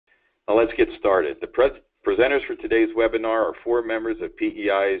Now let's get started. The presenters for today's webinar are 4 members of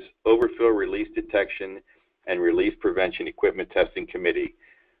PEI's Overfill Release Detection and Release Prevention Equipment Testing Committee,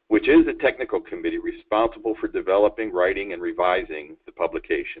 which is a technical committee responsible for developing, writing, and revising the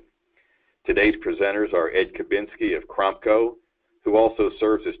publication. Today's presenters are Ed Kabinski of Kromko, who also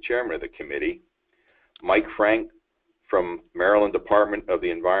serves as chairman of the committee, Mike Frank from Maryland Department of the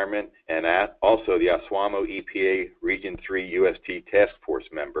Environment, and also the Oswamo EPA Region 3 UST Task Force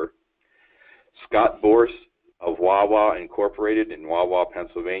member, Scott Borse of Wawa Incorporated in Wawa,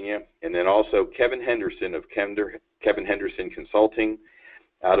 Pennsylvania, and then also Kevin Henderson of Kevin Henderson Consulting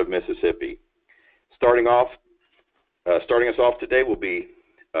out of Mississippi. Starting us off today will be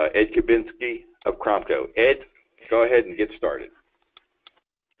Ed Kabinski of Kromko. Ed, go ahead and get started.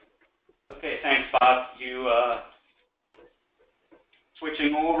 Okay, thanks, Bob. You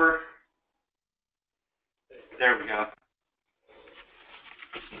switching over. There we go.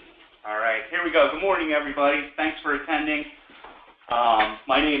 All right, here we go. Good morning, everybody. Thanks for attending.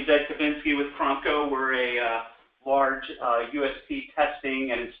 My name is Ed Kabinski with Kromko. We're a large USP testing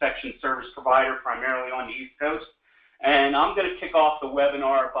and inspection service provider, primarily on the East Coast. And I'm going to kick off the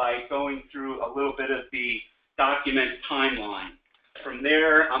webinar by going through a little bit of the document timeline. From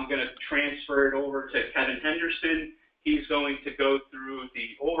there, I'm going to transfer it over to Kevin Henderson. He's going to go through the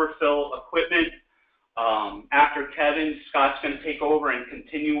overfill equipment. After Kevin, Scott's going to take over and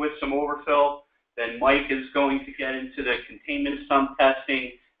continue with some overfill. Then Mike is going to get into the containment sump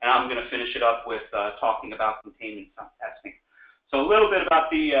testing, and I'm going to finish it up with talking about containment sump testing. So a little bit about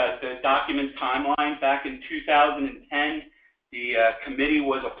the document timeline. Back in 2010, the committee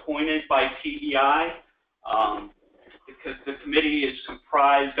was appointed by PEI. Because the committee is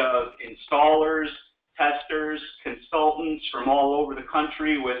comprised of installers, testers, consultants from all over the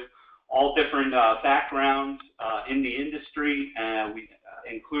country with all different backgrounds in the industry,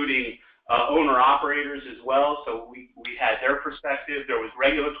 including owner-operators as well. So we had their perspective. There was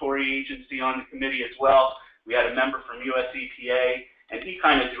regulatory agency on the committee as well. We had a member from US EPA, and he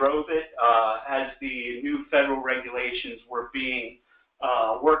kind of drove it as the new federal regulations were being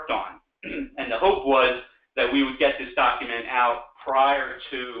worked on. And the hope was that we would get this document out prior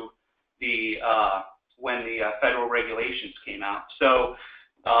to the when the federal regulations came out. So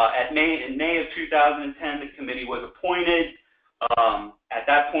in May of 2010, the committee was appointed. At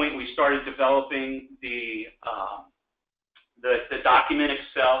that point, we started developing the document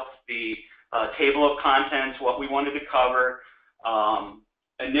itself, the table of contents, what we wanted to cover,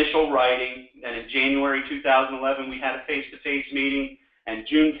 initial writing, and in January 2011, we had a face-to-face meeting, and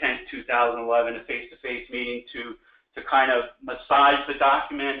June 10th, 2011, a face-to-face meeting to kind of massage the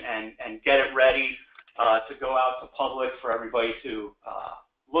document and get it ready to go out to public for everybody to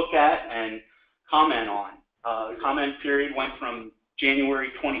look at and comment on. The comment period went from January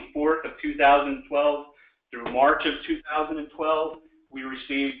 24th of 2012 through March of 2012. We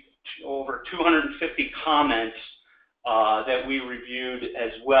received over 250 comments that we reviewed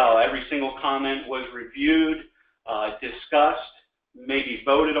as well. Every single comment was reviewed, discussed, maybe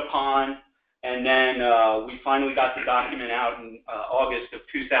voted upon, and then we finally got the document out in August of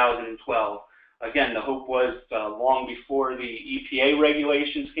 2012. Again, the hope was long before the EPA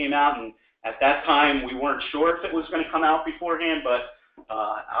regulations came out, and at that time we weren't sure if it was going to come out beforehand, but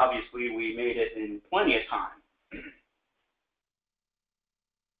obviously we made it in plenty of time.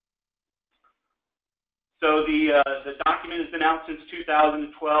 So the document has been out since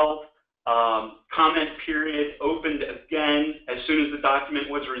 2012. Comment period opened again as soon as the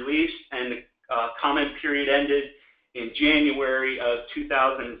document was released, and the comment period ended in January of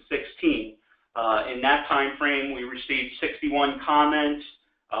 2016. In that time frame, we received 61 comments.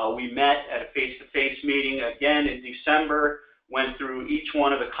 We met at a face-to-face meeting again in December, went through each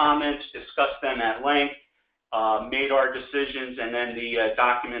one of the comments, discussed them at length, made our decisions, and then the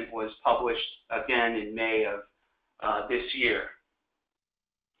document was published again in May of this year.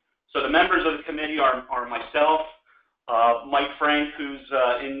 So the members of the committee are myself, Mike Frank, who's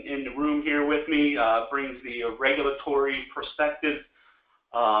in the room here with me, brings the regulatory perspective.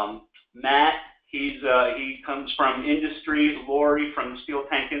 Matt, he comes from industry. Lori from the Steel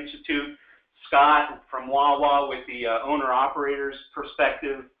Tank Institute. Scott from Wawa with the owner-operators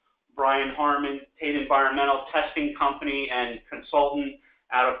perspective. Brian Harmon, Tate Environmental Testing Company and consultant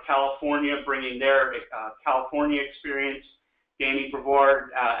out of California, bringing their California experience. Danny Brevard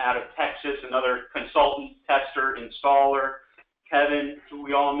out of Texas, another consultant, tester, installer. Kevin, who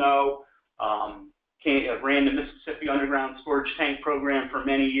we all know, ran the Mississippi Underground Storage Tank Program for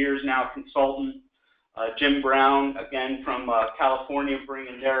many years now, consultant. Jim Brown, again from California,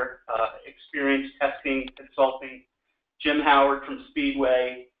 bringing their experience testing, consulting. Jim Howard from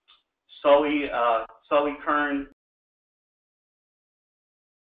Speedway. Sully Kern,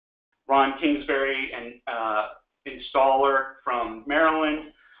 Ron Kingsbury, and installer from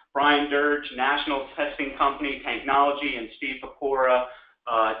Maryland, Brian Dirge, National Testing Company, Technology, and Steve Pecora,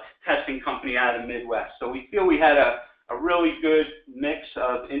 testing company out of the Midwest. So we feel we had a really good mix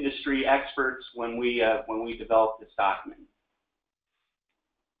of industry experts when we developed this document.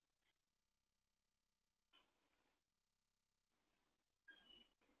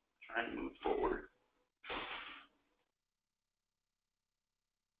 Trying to move forward.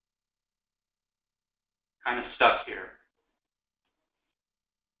 Kind of stuck here.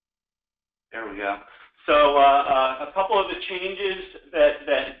 There we go. So a couple of the changes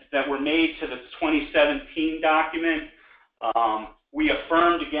that were made to the 2017 document. We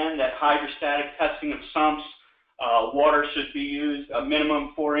affirmed again that hydrostatic testing of sumps, water should be used a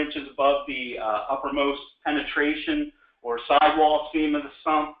minimum 4 inches above the uppermost penetration or sidewall seam of the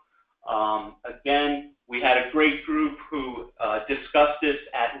sump. Again, we had a great group who discussed this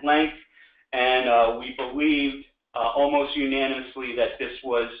at length, and we believed almost unanimously that this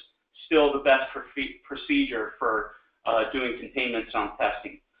was still the best procedure for doing containment sump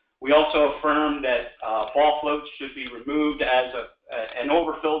testing. We also affirmed that ball floats should be removed as an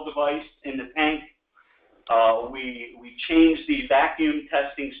overfill device in the tank. We changed the vacuum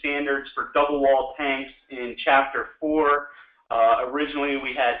testing standards for double wall tanks in Chapter 4. Originally,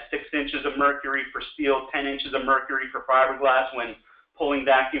 we had 6 inches of mercury for steel, 10 inches of mercury for fiberglass when pulling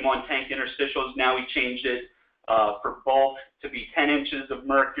vacuum on tank interstitials. Now we changed it for bulk to be 10 inches of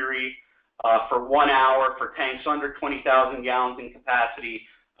mercury for 1 hour for tanks under 20,000 gallons in capacity.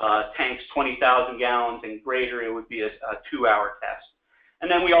 Tanks 20,000 gallons and greater, it would be a 2-hour test. And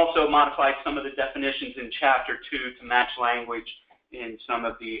then we also modified some of the definitions in Chapter 2 to match language in some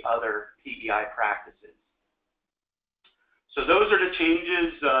of the other PEI practices. So those are the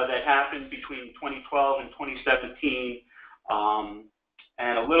changes that happened between 2012 and 2017.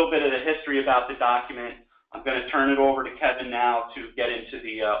 And a little bit of the history about the document. I'm going to turn it over to Kevin now to get into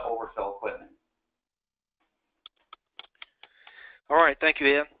the overfill equipment. All right, thank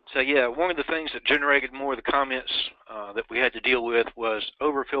you, Ed. So yeah, one of the things that generated more of the comments that we had to deal with was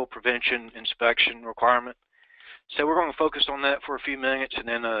overfill prevention inspection requirement. So we're going to focus on that for a few minutes, and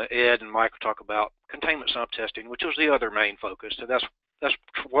then Ed and Mike will talk about containment sump testing, which was the other main focus. So that's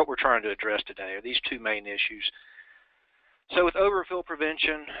what we're trying to address today, are these two main issues. So with overfill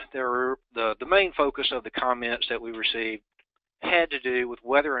prevention, the main focus of the comments that we received had to do with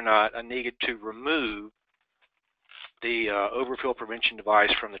whether or not I needed to remove the overfill prevention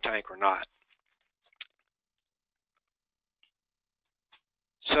device from the tank or not.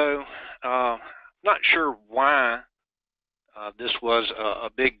 So not sure why this was a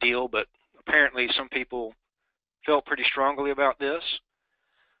big deal, but apparently some people felt pretty strongly about this.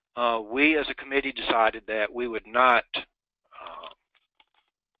 We as a committee decided that we would not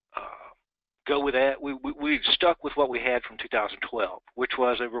go with that. We stuck with what we had from 2012, which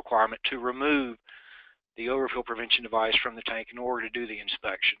was a requirement to remove the overfill prevention device from the tank in order to do the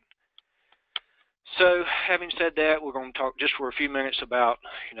inspection. So having said that, we're going to talk just for a few minutes about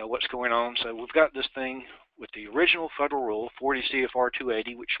what's going on. So we've got this thing with the original federal rule, 40 CFR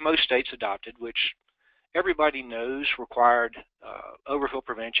 280, which most states adopted, which everybody knows required overfill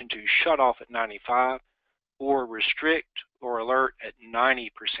prevention to shut off at 95 or restrict or alert at 90%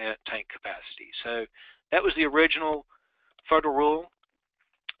 tank capacity. So that was the original federal rule.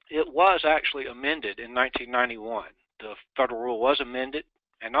 It was actually amended in 1991. The federal rule was amended,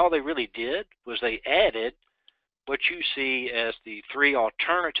 and all they really did was they added what you see as the three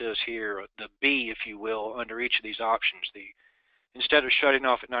alternatives here, the B, if you will, under each of these options. Instead of shutting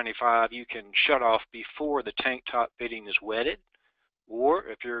off at 95, you can shut off before the tank top fitting is wetted, or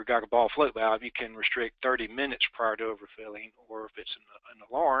if you've got a ball float valve, you can restrict 30 minutes prior to overfilling, or if it's an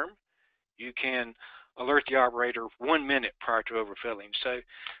alarm, you can alert the operator 1 minute prior to overfilling. So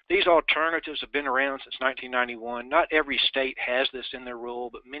these alternatives have been around since 1991. Not every state has this in their rule,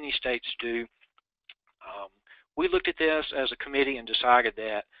 but many states do. We looked at this as a committee and decided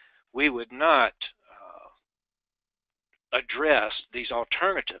that we would not address these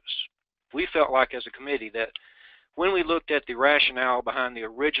alternatives. We felt like as a committee that when we looked at the rationale behind the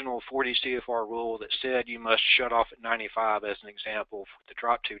original 40 CFR rule that said you must shut off at 95 as an example for the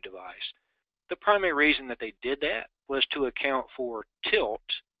drop tube device, the primary reason that they did that was to account for tilt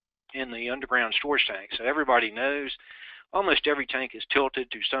in the underground storage tank. So everybody knows almost every tank is tilted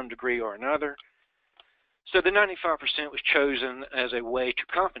to some degree or another. So the 95% was chosen as a way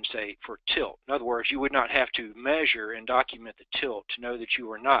to compensate for tilt. In other words, you would not have to measure and document the tilt to know that you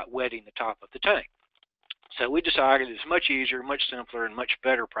were not wetting the top of the tank. So we decided it's much easier, much simpler, and much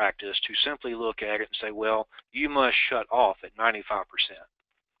better practice to simply look at it and say, well, you must shut off at 95%.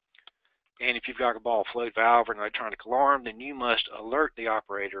 And if you've got a ball float valve or an electronic alarm, then you must alert the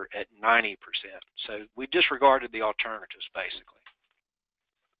operator at 90%. So we disregarded the alternatives, basically.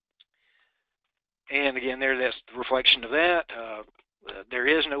 And again, that's the reflection of that. There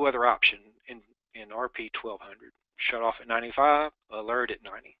is no other option in RP1200. Shut off at 95, alert at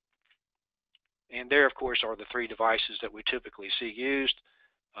 90. And there, of course, are the three devices that we typically see used.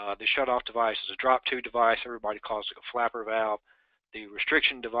 The shut-off device is a drop-tube device. Everybody calls it a flapper valve. The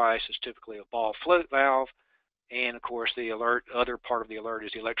restriction device is typically a ball float valve. And, of course, the other part of the alert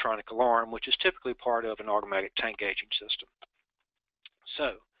is the electronic alarm, which is typically part of an automatic tank gauging system.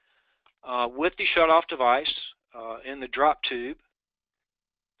 So, with the shut-off device in the drop tube,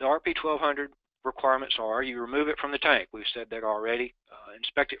 the RP1200 requirements are you remove it from the tank. We've said that already.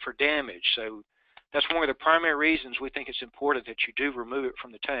 Inspect it for damage. So that's one of the primary reasons we think it's important that you do remove it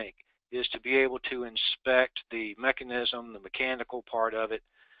from the tank, is to be able to inspect the mechanism, the mechanical part of it,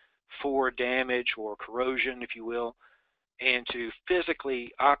 for damage or corrosion, if you will, and to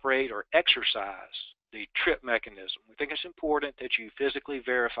physically operate or exercise the trip mechanism. We think it's important that you physically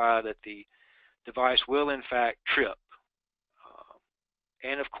verify that the device will in fact trip.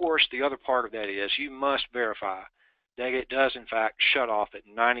 And of course, the other part of that is you must verify that it does in fact shut off at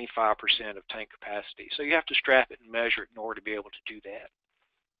 95% of tank capacity. So you have to strap it and measure it in order to be able to do that.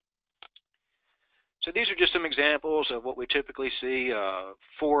 So these are just some examples of what we typically see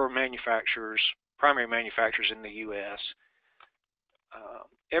for manufacturers, primary manufacturers in the U.S.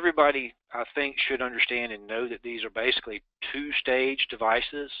 Everybody, I think, should understand and know that these are basically two-stage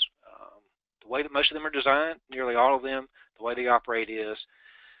devices. The way that most of them are designed, nearly all of them, the way they operate is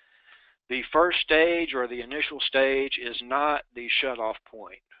the first stage or the initial stage is not the shut-off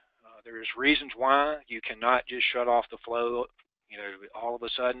point. There's reasons why you cannot just shut off the flow, all of a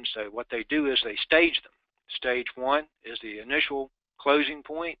sudden. So what they do is they stage them. Stage 1 is the initial closing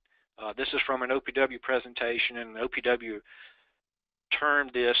point. This is from an OPW presentation, and the OPW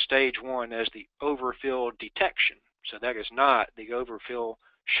termed this stage 1 as the overfill detection. So that is not the overfill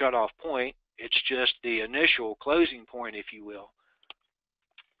shut-off point. It's just the initial closing point, if you will.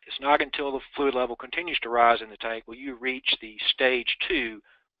 It's not until the fluid level continues to rise in the tank will you reach the stage 2,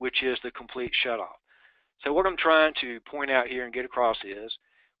 which is the complete shutoff. So what I'm trying to point out here and get across is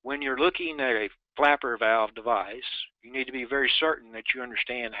when you're looking at a flapper valve device, you need to be very certain that you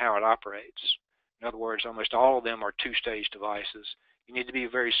understand how it operates. In other words, almost all of them are two-stage devices. You need to be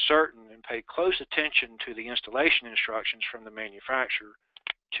very certain and pay close attention to the installation instructions from the manufacturer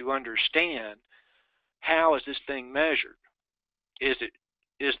to understand how is this thing measured. Is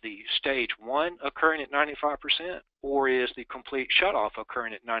the stage 1 occurring at 95%, or is the complete shutoff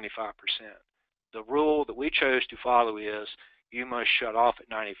occurring at 95%? The rule that we chose to follow is you must shut off at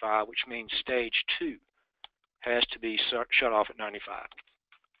 95, which means stage 2 has to be shut off at 95.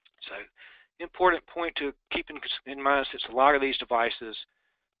 So, important point to keep in mind, since a lot of these devices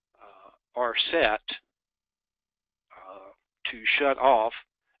are set to shut off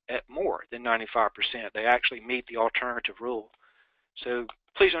at more than 95%. They actually meet the alternative rule. So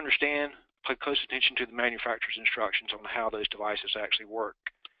please understand, pay close attention to the manufacturer's instructions on how those devices actually work.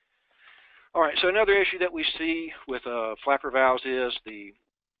 All right, so another issue that we see with flapper valves is the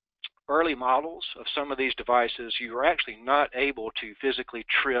early models of some of these devices, you are actually not able to physically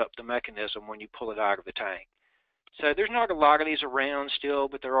trip the mechanism when you pull it out of the tank. So there's not a lot of these around still,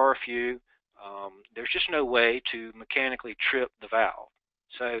 but there are a few. There's just no way to mechanically trip the valve.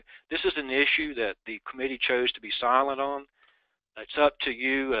 So this is an issue that the committee chose to be silent on. It's up to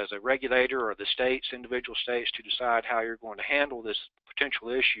you as a regulator or the states, individual states, to decide how you're going to handle this potential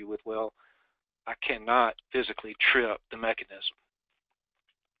issue with, well, I cannot physically trip the mechanism.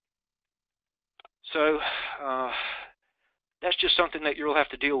 So that's just something that you'll have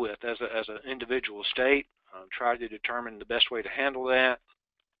to deal with as an individual state. Try to determine the best way to handle that.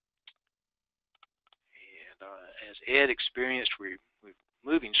 And as Ed experienced, we're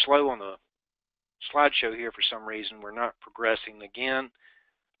moving slow on the slideshow here for some reason. We're not progressing again.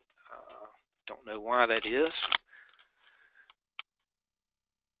 Don't know why that is.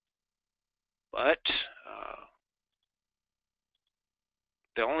 But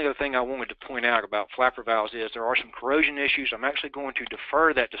the only other thing I wanted to point out about flapper valves is there are some corrosion issues. I'm actually going to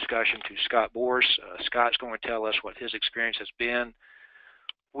defer that discussion to Scott Bors. Scott's going to tell us what his experience has been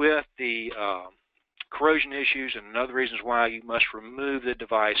with the corrosion issues and other reasons why you must remove the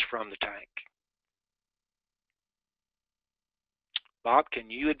device from the tank. Bob, can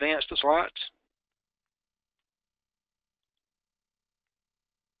you advance the slides?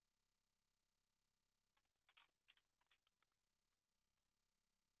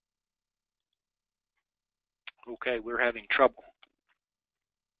 Okay, we're having trouble.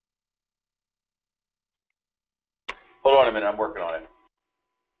 Hold on a minute, I'm working on it.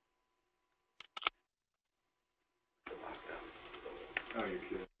 Oh, you're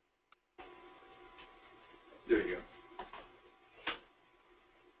kidding. There you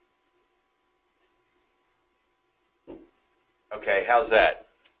go. Okay, how's that?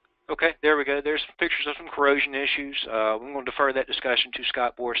 Okay, there we go. There's pictures of some corrosion issues. We're going to defer that discussion to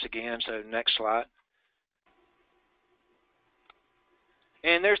Scott Boris again, so next slide.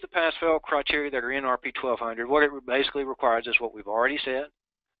 And there's the pass-fail criteria that are in RP1200. What it basically requires is what we've already said.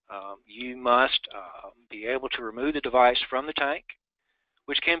 You must be able to remove the device from the tank,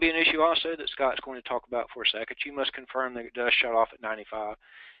 which can be an issue also that Scott's going to talk about for a second. You must confirm that it does shut off at 95,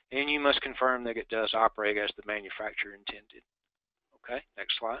 and you must confirm that it does operate as the manufacturer intended. Okay,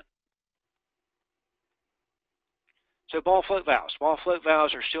 next slide. So ball float valves. Ball float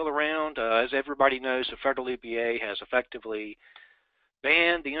valves are still around. As everybody knows, the federal EPA has effectively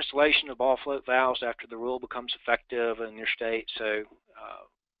banned the installation of ball float valves after the rule becomes effective in your state. So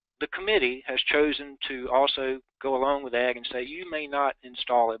the committee has chosen to also go along with that and say you may not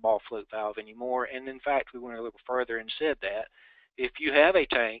install a ball float valve anymore. And in fact, we went a little further and said that if you have a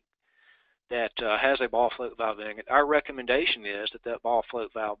tank that has a ball float valve in it, our recommendation is that that ball float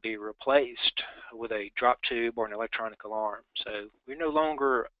valve be replaced with a drop tube or an electronic alarm. So we no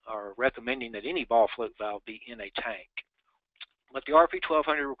longer are recommending that any ball float valve be in a tank. But the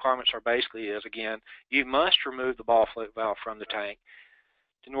RP1200 requirements are basically is, again, you must remove the ball float valve from the tank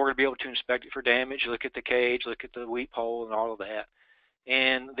in order to be able to inspect it for damage, look at the cage, look at the weep hole, and all of that.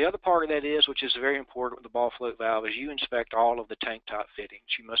 And the other part of that is, which is very important with the ball float valve, is you inspect all of the tank top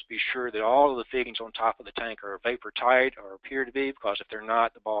fittings. You must be sure that all of the fittings on top of the tank are vapor tight or appear to be, because if they're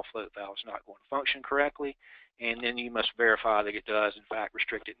not, the ball float valve is not going to function correctly. And then you must verify that it does, in fact,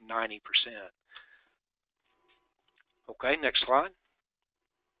 restrict it 90%. Okay, next slide.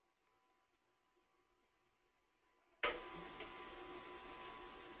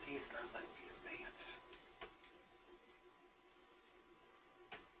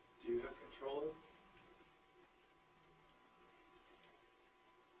 Do you have control?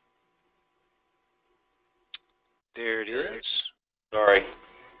 There it is. Sorry.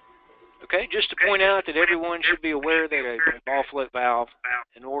 Okay, just to point out that everyone should be aware that a ball float valve,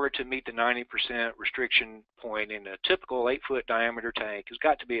 in order to meet the 90% restriction point in a typical 8-foot diameter tank, has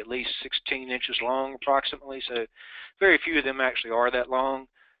got to be at least 16 inches long approximately, so very few of them actually are that long.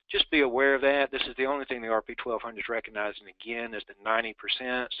 Just be aware of that. This is the only thing the RP1200 is recognizing again is the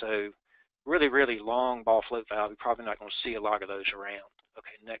 90%, so really, really long ball float valve, you're probably not going to see a lot of those around.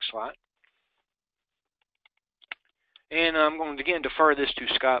 Okay, next slide. And I'm going to, again, defer this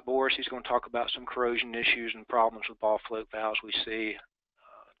to Scott Boris. He's going to talk about some corrosion issues and problems with ball float valves we see.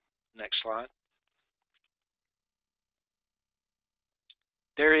 Next slide.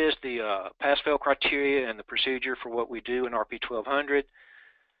 There is the pass-fail criteria and the procedure for what we do in RP1200.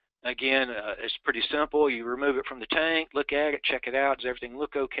 Again, it's pretty simple. You remove it from the tank, look at it, check it out. Does everything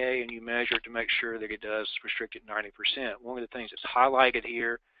look okay? And you measure it to make sure that it does restrict it 90%. One of the things that's highlighted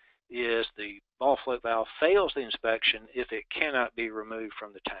here is the ball float valve fails the inspection if it cannot be removed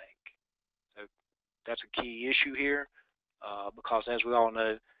from the tank. So that's a key issue here because, as we all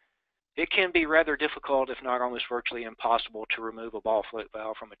know, it can be rather difficult, if not almost virtually impossible, to remove a ball float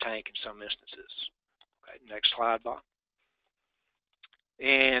valve from a tank in some instances. Okay, next slide, Bob.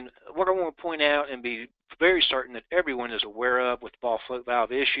 And what I want to point out and be very certain that everyone is aware of with the ball float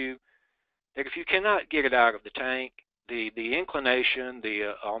valve issue, that if you cannot get it out of the tank, the inclination,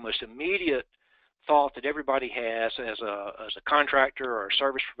 the almost immediate thought that everybody has as a contractor or a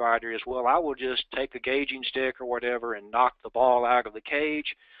service provider is, well, I will just take a gauging stick or whatever and knock the ball out of the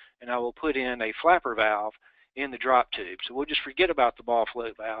cage, and I will put in a flapper valve in the drop tube. So we'll just forget about the ball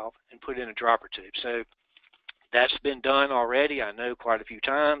float valve and put in a dropper tube. So that's been done already, I know, quite a few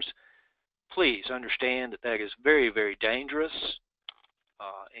times. Please understand that that is very, very dangerous.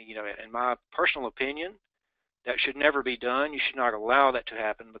 And, you know, in my personal opinion, that should never be done. You should not allow that to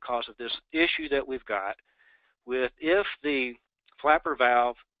happen because of this issue that we've got with, if the flapper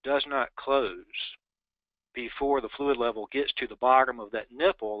valve does not close before the fluid level gets to the bottom of that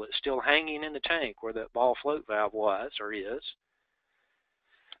nipple that's still hanging in the tank where that ball float valve was or is,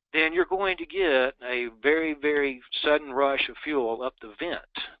 then you're going to get a very, very sudden rush of fuel up the vent,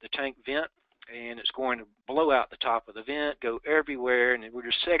 the tank vent, and it's going to blow out the top of the vent, go everywhere, and we're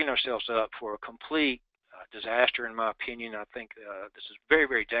just setting ourselves up for a complete disaster, in my opinion. I think this is very,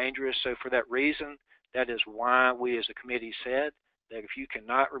 very dangerous. So for that reason, that is why we as a committee said that if you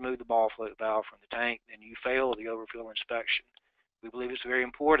cannot remove the ball float valve from the tank, then you fail the overfill inspection. We believe it's very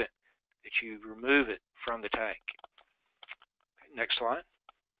important that that you remove it from the tank. Okay, next slide.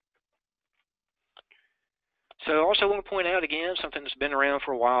 So I also want to point out again something that's been around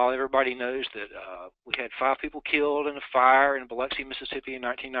for a while. Everybody knows that we had 5 people killed in a fire in Biloxi, Mississippi in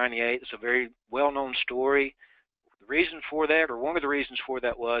 1998. It's a very well-known story. The reason for that, or one of the reasons for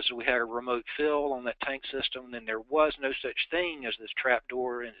that, was we had a remote fill on that tank system, and there was no such thing as this trap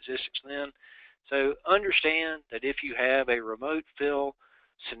door in existence then. So understand that if you have a remote fill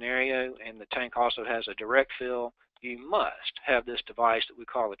scenario and the tank also has a direct fill, you must have this device that we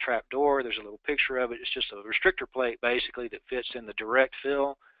call a trap door. There's a little picture of it. It's just a restrictor plate basically that fits in the direct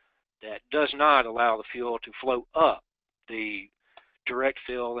fill that does not allow the fuel to flow up the direct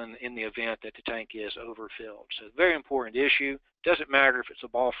fill in the event that the tank is overfilled. So very important issue. Doesn't matter if it's a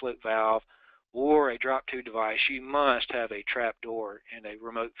ball float valve or a drop tube device, you must have a trap door in a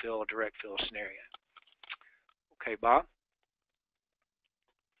remote fill or direct fill scenario. Okay, Bob.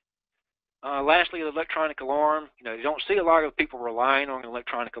 Lastly, the electronic alarm. You don't see a lot of people relying on an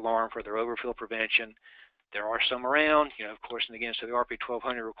electronic alarm for their overfill prevention. There are some around, of course, and again, so the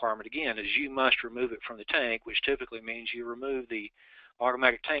RP1200 requirement again is you must remove it from the tank, which typically means you remove the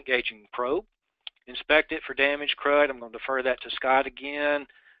automatic tank gauging probe, inspect it for damage, crud. I'm going to defer that to Scott again,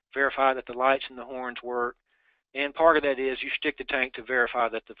 verify that the lights and the horns work, and part of that is you stick the tank to verify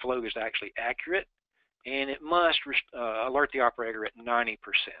that the flow is actually accurate, and it must alert the operator at 90%.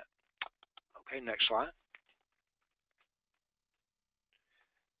 Okay, next slide.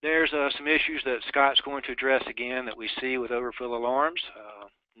 There's some issues that Scott's going to address again that we see with overfill alarms.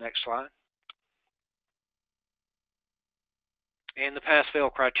 Next slide. And the pass-fail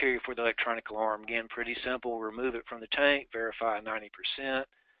criteria for the electronic alarm, again, pretty simple. Remove it from the tank, verify 90%,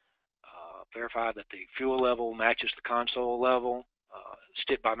 verify that the fuel level matches the console level,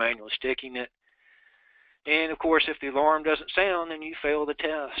 stick by manually sticking it. And of course, if the alarm doesn't sound, then you fail the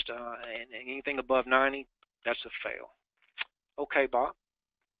test. And anything above 90, that's a fail. Okay, Bob.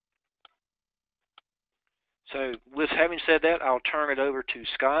 So with having said that, I'll turn it over to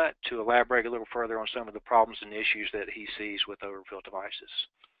Scott to elaborate a little further on some of the problems and issues that he sees with overfill devices.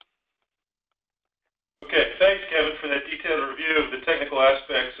 Okay, thanks, Kevin, for that detailed review of the technical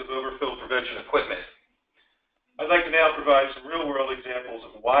aspects of overfill prevention equipment. I'd like to now provide some real-world examples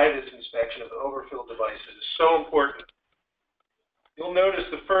of why this inspection of overfill devices is so important. You'll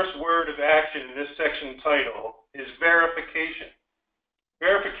notice the first word of action in this section title is verification.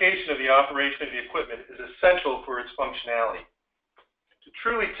 Verification of the operation of the equipment is essential for its functionality. To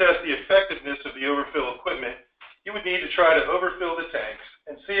truly test the effectiveness of the overfill equipment, you would need to try to overfill the tanks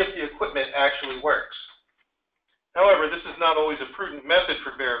and see if the equipment actually works. However, this is not always a prudent method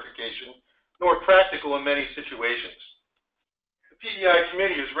for verification, nor practical in many situations. The PEI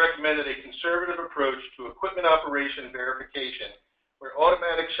committee has recommended a conservative approach to equipment operation verification, where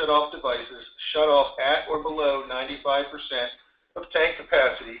automatic shut-off devices shut off at or below 95% of tank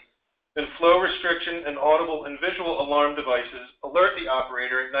capacity, then flow restriction and audible and visual alarm devices alert the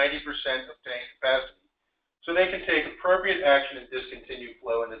operator at 90% of tank capacity, so they can take appropriate action and discontinue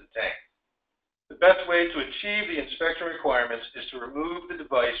flow into the tank. The best way to achieve the inspection requirements is to remove the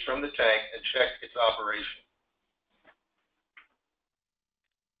device from the tank and check its operation.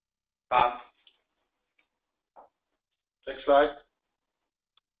 Bob? Next slide.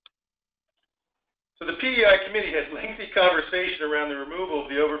 So the PEI committee had lengthy conversation around the removal of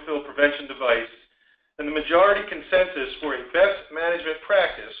the overfill prevention device, and the majority consensus for a best management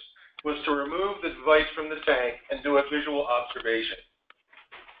practice was to remove the device from the tank and do a visual observation.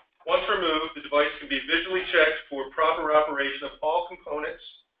 Once removed, the device can be visually checked for proper operation of all components,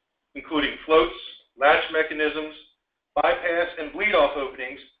 including floats, latch mechanisms, bypass and bleed-off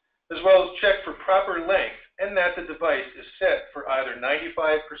openings, as well as check for proper length and that the device is set for either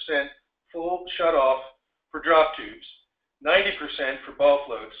 95% full shut-off for drop tubes, 90% for ball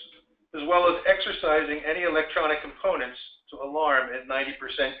floats, as well as exercising any electronic components to alarm at 90%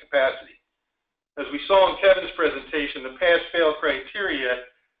 capacity. As we saw in Kevin's presentation, the pass-fail criteria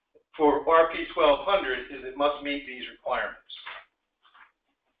for RP1200 is it must meet these requirements.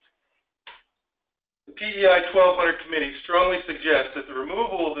 The PEI 1200 committee strongly suggests that the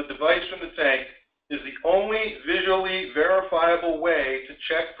removal of the device from the tank is the only visually verifiable way to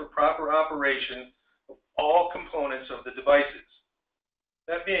check for proper operation of all components of the devices.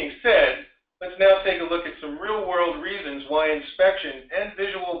 That being said, let's now take a look at some real-world reasons why inspection and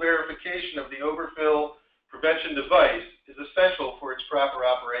visual verification of the overfill prevention device is essential for its proper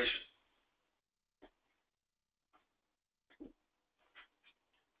operation.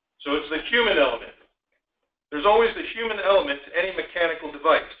 So it's the human element. There's always the human element to any mechanical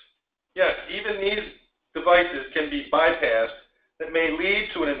device. Yes, even these devices can be bypassed that may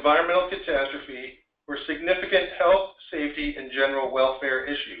lead to an environmental catastrophe or significant health, safety, and general welfare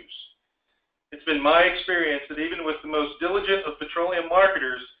issues. It's been my experience that even with the most diligent of petroleum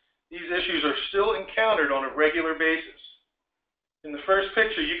marketers, these issues are still encountered on a regular basis. In the first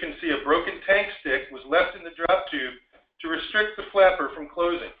picture, you can see a broken tank stick was left in the drop tube to restrict the flapper from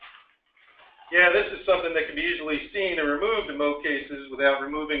closing. Yeah, this is something that can be easily seen and removed in most cases without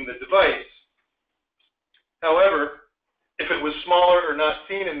removing the device. However, if it was smaller or not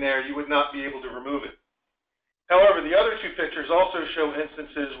seen in there, you would not be able to remove it. However, the other two pictures also show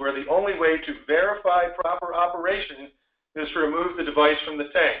instances where the only way to verify proper operation is to remove the device from the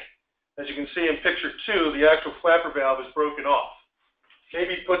tank. As you can see in picture 2, the actual flapper valve is broken off.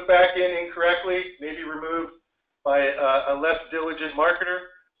 Maybe put back in incorrectly, maybe removed by a less diligent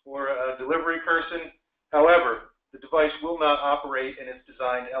marketer or a delivery person. However, the device will not operate in its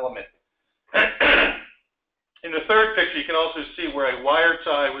designed element. In the third picture, you can also see where a wire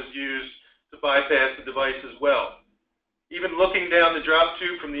tie was used to bypass the device as well. Even looking down the drop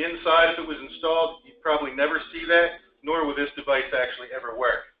tube from the inside, if it was installed, you'd probably never see that, nor will this device actually ever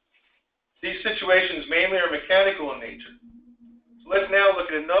work. These situations mainly are mechanical in nature. So let's now look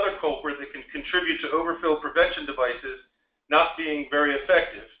at another culprit that can contribute to overfill prevention devices not being very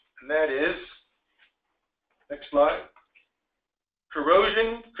effective, and that is, next slide,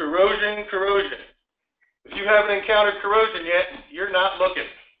 corrosion, corrosion, corrosion. If you haven't encountered corrosion yet, you're not looking,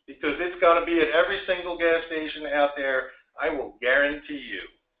 because it's going to be at every single gas station out there, I will guarantee you.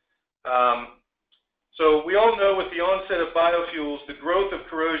 So we all know with the onset of biofuels, the growth of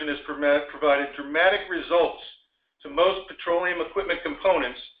corrosion has provided dramatic results to most petroleum equipment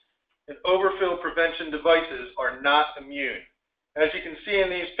components, and overfill prevention devices are not immune. As you can see in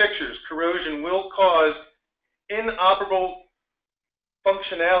these pictures, corrosion will cause inoperable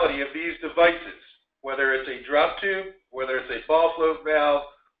functionality of these devices, whether it's a drop tube, whether it's a ball float valve,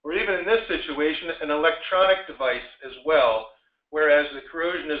 or even in this situation, an electronic device as well, whereas the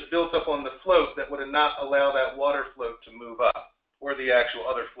corrosion is built up on the float that would not allow that water float to move up, or the actual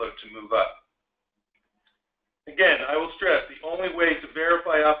other float to move up. Again, I will stress, the only way to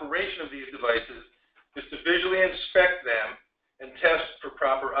verify operation of these devices is to visually inspect them and test for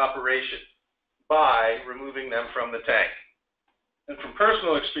proper operation by removing them from the tank. And from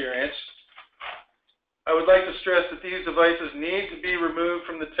personal experience, I would like to stress that these devices need to be removed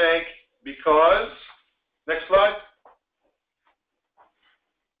from the tank because, next slide,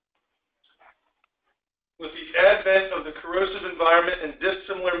 with the advent of the corrosive environment and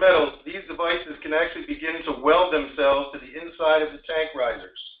dissimilar metals, these devices can actually begin to weld themselves to the inside of the tank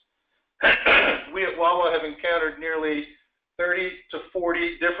risers. We at Wawa have encountered nearly 30 to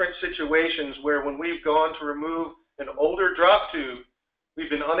 40 different situations where when we've gone to remove an older drop tube, we've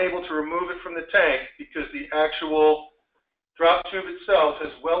been unable to remove it from the tank because the actual drop tube itself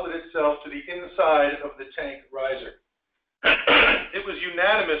has welded itself to the inside of the tank riser. It was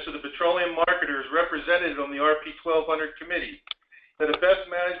unanimous of the petroleum marketers represented on the RP1200 committee that a best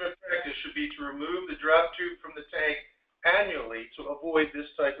management practice should be to remove the drop tube from the tank annually to avoid this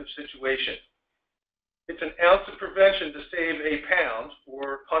type of situation. It's an ounce of prevention to save a pound,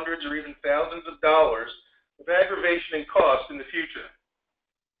 or hundreds or even thousands of dollars, of aggravation and cost in the future.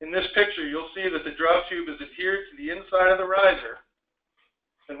 In this picture, you'll see that the drop tube is adhered to the inside of the riser,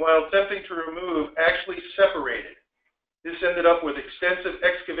 and while attempting to remove, actually separated. This ended up with extensive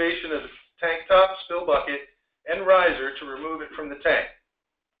excavation of the tank top, spill bucket, and riser to remove it from the tank.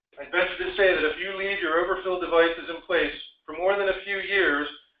 I'd venture to say that if you leave your overfill devices in place for more than a few years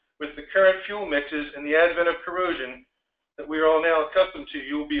with the current fuel mixes and the advent of corrosion that we are all now accustomed to,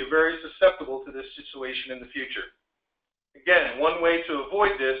 you will be very susceptible to this situation in the future. Again, one way to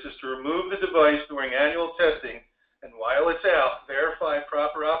avoid this is to remove the device during annual testing, and while it's out, verify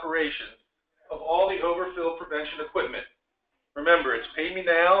proper operation of all the overfill prevention equipment. Remember, it's pay me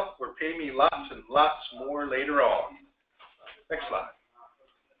now or pay me lots and lots more later on. Next slide.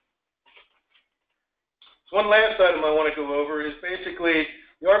 So one last item I want to go over is basically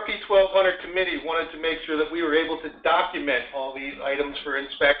the RP1200 committee wanted to make sure that we were able to document all these items for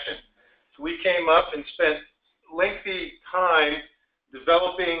inspection. So we came up and spent lengthy time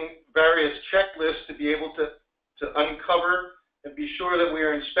developing various checklists to be able to uncover and be sure that we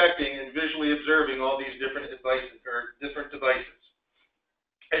are inspecting and visually observing all these different devices.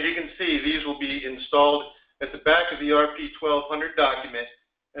 As you can see, these will be installed at the back of the RP1200 document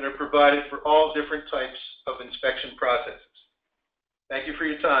and are provided for all different types of inspection processes. Thank you for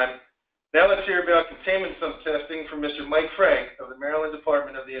your time. Now let's hear about containment sump testing from Mr. Mike Frank of the Maryland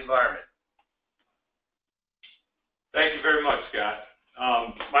Department of the Environment. Thank you very much, Scott.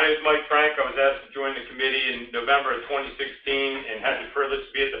 My name is Mike Frank. I was asked to join the committee in November of 2016 and had the privilege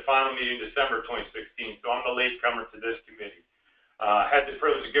to be at the final meeting in December of 2016, so I'm the latecomer to this committee. Had the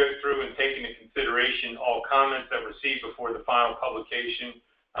privilege to go through and take into consideration all comments that were received before the final publication.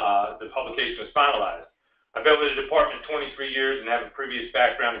 The publication was finalized. I've been with the department 23 years and have a previous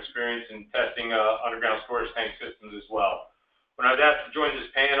background experience in testing underground storage tank systems as well. When I was asked to join this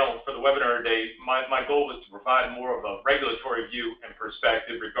panel for the webinar today, my goal was to provide more of a regulatory view and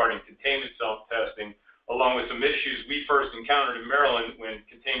perspective regarding containment sump testing, along with some issues we first encountered in Maryland when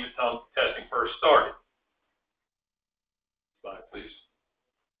containment sump testing first started. Slide, please.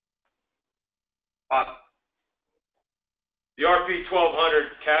 The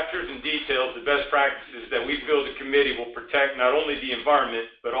RP1200 captures and details the best practices that we feel the committee will protect not only the environment,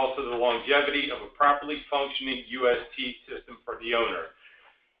 but also the longevity of a properly functioning UST system for the owner.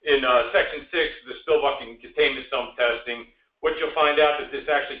 In Section 6 of the spill bucket and containment sump testing, what you'll find out that this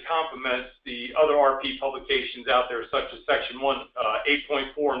actually complements the other RP publications out there, such as Section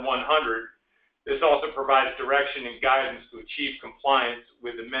 8.4 and 100. This also provides direction and guidance to achieve compliance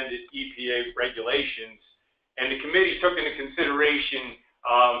with amended EPA regulations. And the committee took into consideration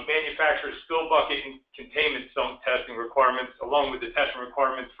manufacturers' spill bucket and containment sump testing requirements, along with the testing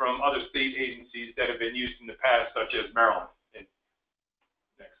requirements from other state agencies that have been used in the past, such as Maryland.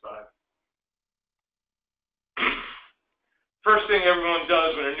 Next slide. First thing everyone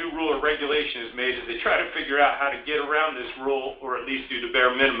does when a new rule or regulation is made is they try to figure out how to get around this rule, or at least do the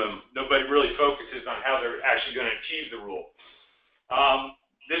bare minimum. Nobody really focuses on how they're actually going to achieve the rule.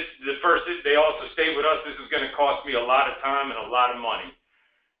 They also state with us, this is going to cost me a lot of time and a lot of money.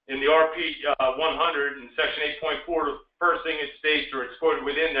 In the RP100 in Section 8.4, the first thing it states, or it's quoted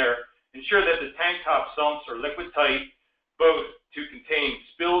within there, ensure that the tank top sumps are liquid tight, both to contain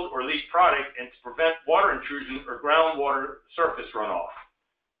spilled or leaked product and to prevent water intrusion or groundwater surface runoff.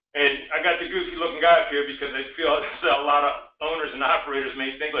 And I got the goofy looking guy up here because I feel a lot of owners and operators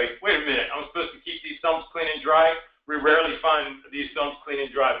may think like, wait a minute, I'm supposed to keep these sumps clean and dry? We rarely find these sumps clean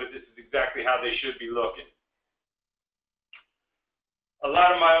and dry, but this is exactly how they should be looking. A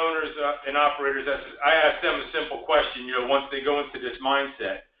lot of my owners and operators, I ask them a simple question, once they go into this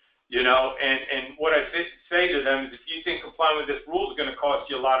mindset, and what I say to them is, if you think complying with this rule is going to cost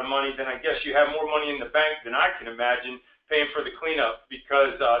you a lot of money, then I guess you have more money in the bank than I can imagine paying for the cleanup,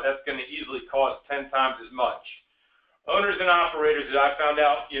 because that's going to easily cost 10 times as much. Owners and operators, as I found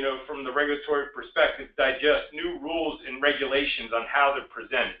out, from the regulatory perspective, digest new rules and regulations on how they're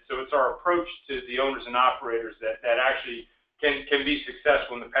presented. So it's our approach to the owners and operators that actually can be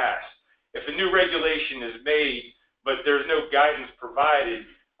successful in the past. If a new regulation is made, but there's no guidance provided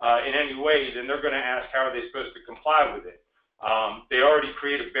in any way, then they're going to ask how are they supposed to comply with it. They already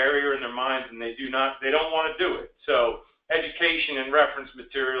create a barrier in their minds, and they don't want to do it. So education and reference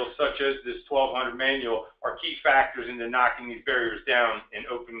materials such as this 1200 manual are key factors into knocking these barriers down and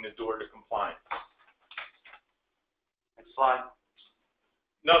opening the door to compliance. Next slide.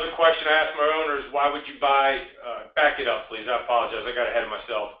 Another question I ask my owners, why would you buy, back it up please, I apologize, I got ahead of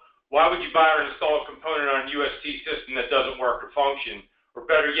myself. Why would you buy or install a component on a UST system that doesn't work or function? Or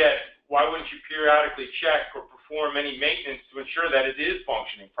better yet, why wouldn't you periodically check or perform any maintenance to ensure that it is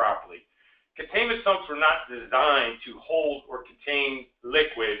functioning properly? Containment sumps were not designed to hold or contain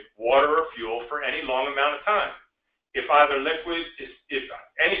liquid, water, or fuel for any long amount of time. If any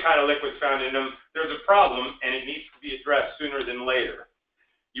kind of liquid is found in them, there's a problem and it needs to be addressed sooner than later.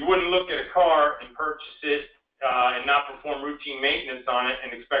 You wouldn't look at a car and purchase it and not perform routine maintenance on it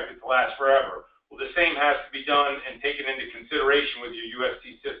and expect it to last forever. Well, the same has to be done and taken into consideration with your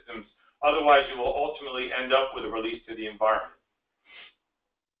UST systems. Otherwise, you will ultimately end up with a release to the environment.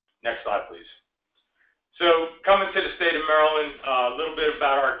 Next slide, please. So coming to the state of Maryland, a little bit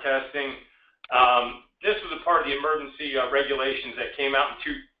about our testing. This was a part of the emergency regulations that came out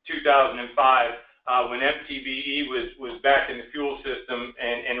in 2005 when MTBE was back in the fuel system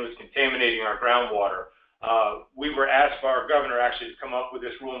and was contaminating our groundwater. We were asked by our governor actually to come up with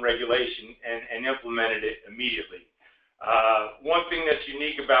this rule and regulation and implemented it immediately. One thing that's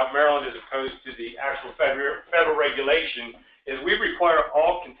unique about Maryland as opposed to the actual federal regulation is we require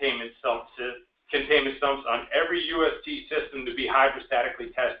all containment sumps on every UST system to be hydrostatically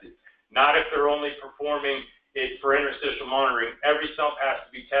tested. Not if they're only performing it for interstitial monitoring. Every sump has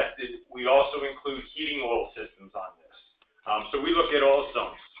to be tested. We also include heating oil systems on this. So we look at all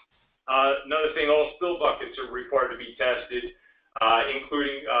sumps. Another thing, all spill buckets are required to be tested,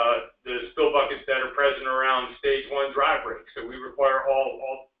 including the spill buckets that are present around stage 1 dry break. So we require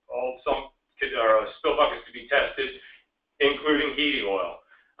all spill buckets to be tested, including heating oil.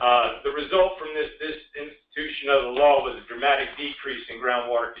 The result from this institution of the law was a dramatic decrease in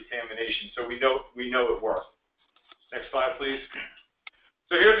groundwater contamination. So we know it works. Next slide, please.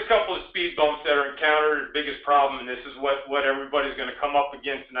 So here's a couple of speed bumps that are encountered. The biggest problem, and this is what everybody's going to come up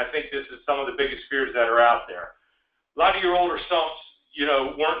against, and I think this is some of the biggest fears that are out there. A lot of your older sumps,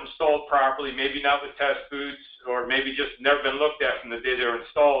 weren't installed properly, maybe not with test boots, or maybe just never been looked at from the day they were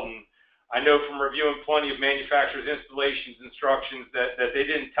installed. And I know from reviewing plenty of manufacturers' installations instructions that they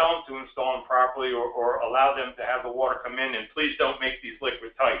didn't tell them to install them properly or allow them to have the water come in, and please don't make these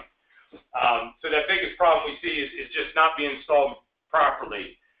liquid tight. So that biggest problem we see is just not being installed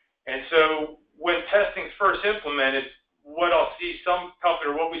properly. And so when testing's first implemented, what I'll see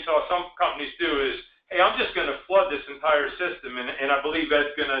what we saw some companies do is, hey, I'm just going to flood this entire system, and I believe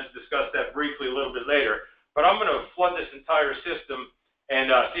Ed's going to discuss that briefly a little bit later, but I'm going to flood this entire system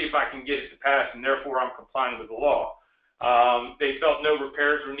and see if I can get it to pass, and therefore I'm complying with the law. They felt no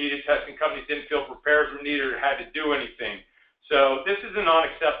repairs were needed. Testing companies didn't feel repairs were needed or had to do anything. So this is an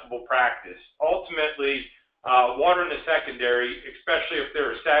unacceptable practice. Ultimately, water in the secondary, especially if there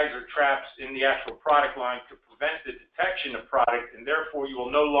are sags or traps in the actual product line, could prevent the detection of product, and therefore you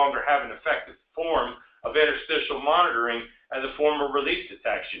will no longer have an effective form of interstitial monitoring as a form of release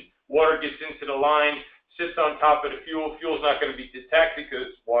detection. Water gets into the line, sits on top of the fuel. Fuel's not going to be detected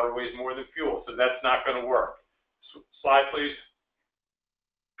because water weighs more than fuel, so that's not going to work. Slide, please.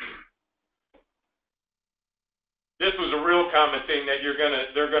 This was a real common thing that they're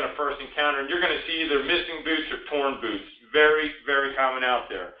going to first encounter, and you're going to see either missing boots or torn boots. Very, very common out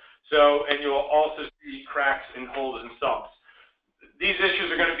there. So, and you'll also see cracks and holes in sumps. These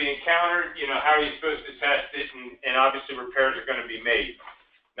issues are going to be encountered. How are you supposed to test it? And obviously repairs are going to be made.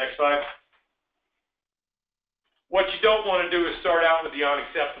 Next slide. What you don't want to do is start out with the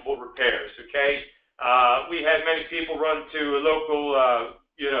unacceptable repairs, okay? We had many people run to a local,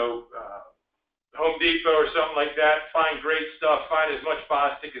 Home Depot or something like that, find great stuff, find as much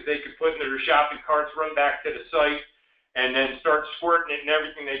plastic as they could put into their shopping carts, run back to the site, and then start squirting it and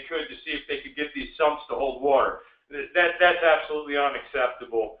everything they could to see if they could get these sumps to hold water. That's absolutely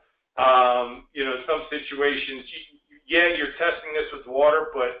unacceptable. Some situations, you're testing this with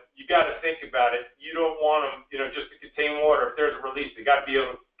water, but you got to think about it. You don't want them, just to contain water. If there's a release, they got to be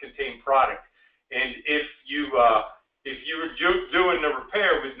able to contain product. And if you were doing the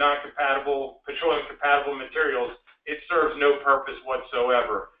repair with non-compatible, petroleum-compatible materials, it serves no purpose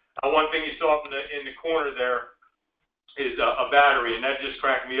whatsoever. One thing you saw in the corner there is a battery, and that just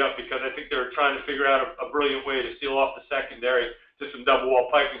cracked me up because I think they were trying to figure out a brilliant way to seal off the secondary to some double-wall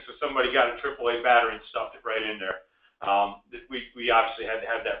piping, so somebody got a AAA battery and stuffed it right in there. We obviously had to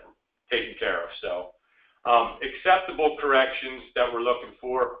have that taken care of. So acceptable corrections that we're looking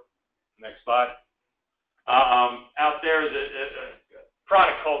for. Next slide. Out there is a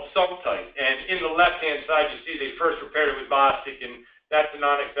product called Sump-Tight, and in the left-hand side you see they first repaired it with Bostik, and that's a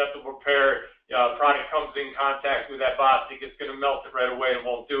non-acceptable repair. Product comes in contact with that Bostik, it's going to melt it right away and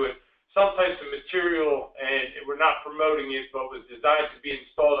won't do it. Some types of material, and we're not promoting it, but was designed to be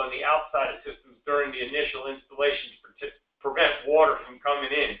installed on the outside of systems during the initial installation to prevent water from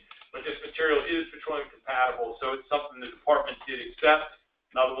coming in. But this material is petroleum compatible, so it's something the department did accept.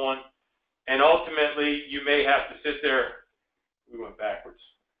 Another one. And ultimately, you may have to sit there. We went backwards.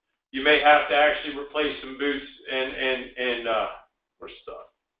 You may have to actually replace some boots and we're stuck.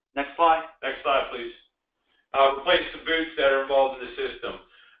 Next slide. Next slide, please. Replace the boots that are involved in the system.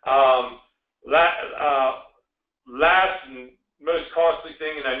 Last and most costly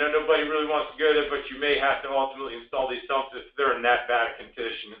thing, and I know nobody really wants to go there, but you may have to ultimately install these sumps if they're in that bad a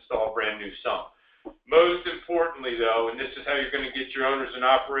condition, install a brand new sump. Most importantly, though, and this is how you're going to get your owners and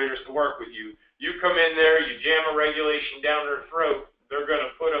operators to work with you, you come in there, you jam a regulation down their throat, they're going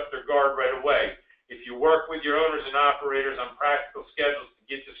to put up their guard right away. If you work with your owners and operators on practical schedules to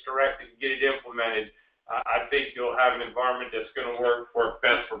get this corrected and get it implemented, I think you'll have an environment that's going to work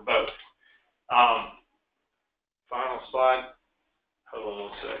best for both. Final slide. Hold on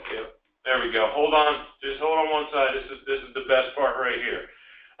one sec. Yep. There we go. Hold on. Just hold on one side. This is the best part right here.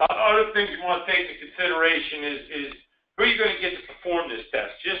 Other things you want to take into consideration is who are you going to get to perform this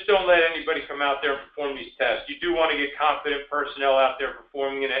test? Just don't let anybody come out there and perform these tests. You do want to get competent personnel out there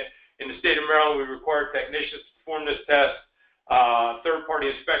performing it. In the state of Maryland, we require technicians to perform this test,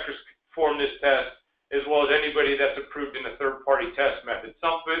 third-party inspectors to perform this test, as well as anybody that's approved in a third-party test method.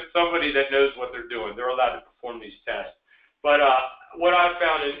 Somebody that knows what they're doing. They're allowed to perform these tests. But what I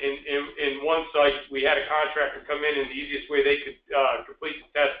found in one site, we had a contractor come in, and the easiest way they could complete the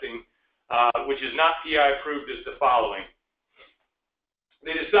testing, which is not PEI approved, is the following.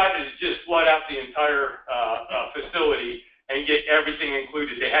 They decided to just flood out the entire facility and get everything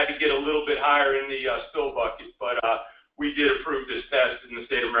included. They had to get a little bit higher in the spill bucket, but we did approve this test in the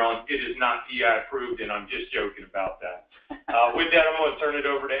state of Maryland. It is not PEI approved, and I'm just joking about that. With that, I'm going to turn it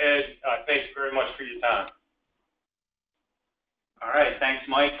over to Ed. Thank you very much for your time. All right, thanks,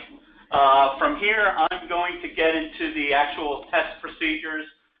 Mike. From here, I'm going to get into the actual test procedures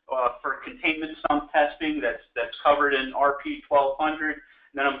for containment sump testing that's covered in RP1200.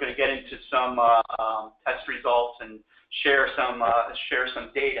 And then I'm going to get into some test results and share some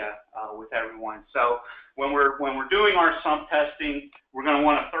data with everyone. So when we're doing our sump testing, we're going to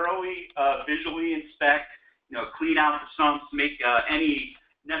want to thoroughly visually inspect, clean out the sumps, make any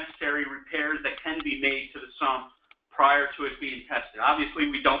necessary repairs that can be made to the sump prior to it being tested. Obviously,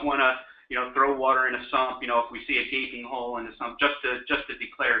 we don't want to throw water in a sump, if we see a gaping hole in the sump, just to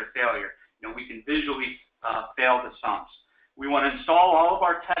declare it a failure. We can visually fail the sumps. We want to install all of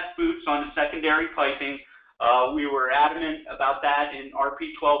our test boots on the secondary piping. We were adamant about that in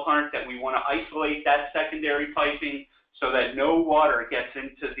RP1200 that we want to isolate that secondary piping so that no water gets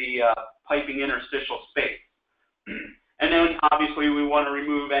into the piping interstitial space. And then obviously we want to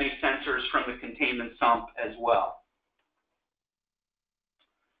remove any sensors from the containment sump as well.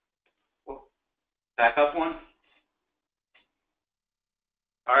 Back up one.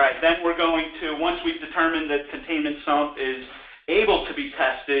 All right, then we're going to, once we've determined that containment sump is able to be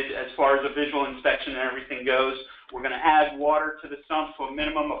tested as far as a visual inspection and everything goes, we're going to add water to the sump to a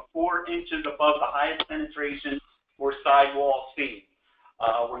minimum of 4 inches above the highest penetration or sidewall seam.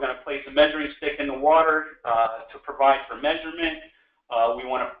 We're going to place a measuring stick in the water to provide for measurement. We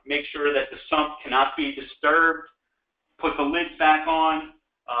want to make sure that the sump cannot be disturbed. Put the lids back on,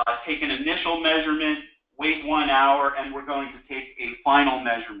 take an initial measurement, wait 1 hour, and we're going to take a final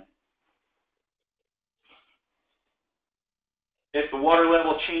measurement. If the water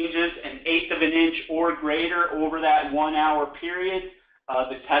level changes 1/8 of an inch or greater over that 1 hour period,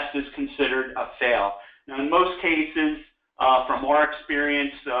 the test is considered a fail. Now, in most cases, from our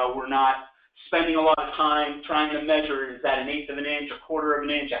experience, we're not spending a lot of time trying to measure, is that 1/8 of an inch, 1/4 of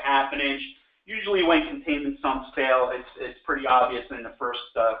an inch, 1/2 an inch. Usually when containment sumps fail, it's pretty obvious in the first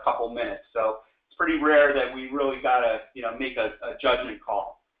couple minutes. So it's pretty rare that we really got to make a judgment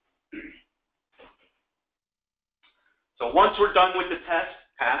call. So once we're done with the test,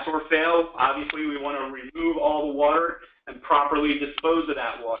 pass or fail, obviously we want to remove all the water and properly dispose of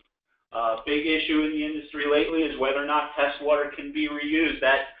that water. Big issue in the industry lately is whether or not test water can be reused.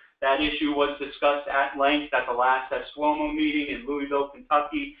 That issue was discussed at length at the last SWOMO meeting in Louisville,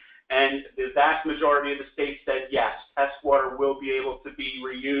 Kentucky, and the vast majority of the states said yes, test water will be able to be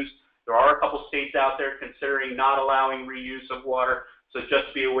reused. There are a couple states out there considering not allowing reuse of water, so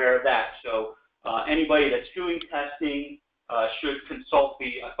just be aware of that. So anybody that's doing testing should consult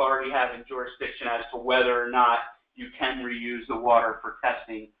the authority having jurisdiction as to whether or not you can reuse the water for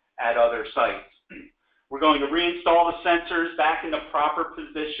testing at other sites. We're going to reinstall the sensors back in the proper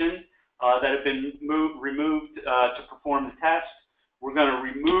position that have been removed to perform the test. We're going to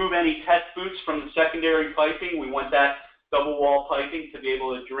remove any test boots from the secondary piping. We want that double wall piping to be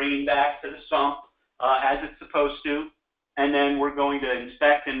able to drain back to the sump as it's supposed to. And then we're going to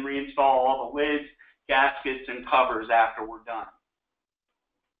inspect and reinstall all the lids, gaskets, and covers after we're done.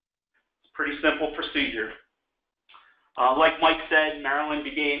 It's a pretty simple procedure. Like Mike said, Maryland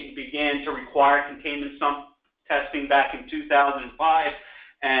began to require containment sump testing back in 2005,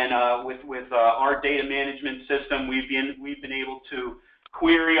 and with our data management system, we've been able to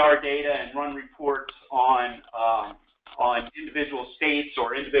query our data and run reports on individual states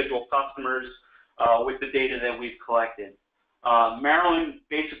or individual customers with the data that we've collected. Maryland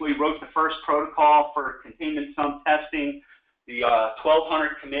basically wrote the first protocol for containment sump testing. The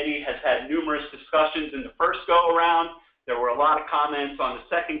 1200 committee has had numerous discussions in the first go-around. There were a lot of comments on the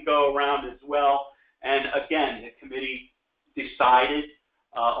second go-around as well. And again, the committee decided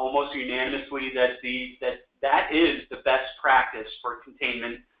almost unanimously that is the best practice for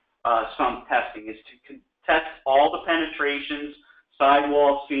containment sump testing, is to test all the penetrations,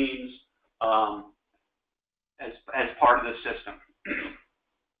 sidewall seams, as part of the system.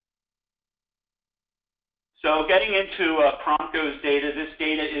 So getting into Promco's data, this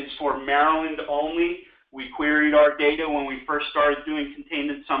data is for Maryland only. We queried our data when we first started doing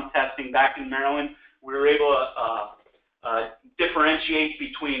containment sump testing back in Maryland. We were able to differentiate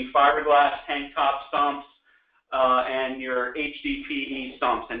between fiberglass tank top sumps and your HDPE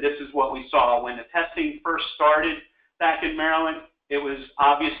sumps. And this is what we saw. When the testing first started back in Maryland, it was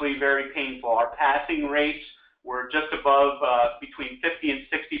obviously very painful. Our passing rates were just above between 50 and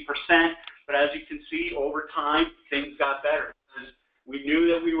 60%. But as you can see, over time, things got better. We knew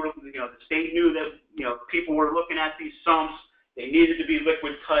that we were, the state knew that, people were looking at these sumps. They needed to be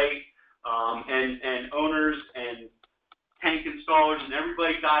liquid tight, and owners and tank installers and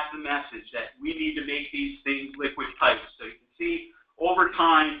everybody got the message that we need to make these things liquid tight. So you can see over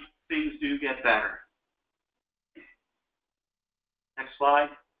time, things do get better. Next slide.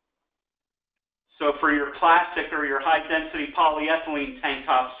 So for your plastic or your high-density polyethylene tank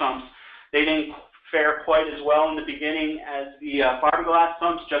top sumps, they didn't fare quite as well in the beginning as the fiberglass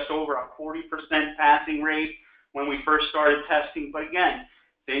sumps, just over a 40% passing rate when we first started testing. But again,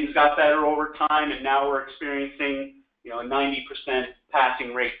 things got better over time, and now we're experiencing a 90%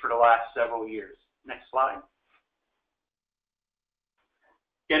 passing rate for the last several years. Next slide.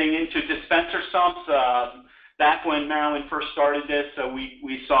 Getting into dispenser sumps, back when Maryland first started this,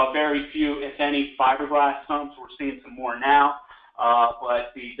 we saw very few, if any, fiberglass sumps. We're seeing some more now,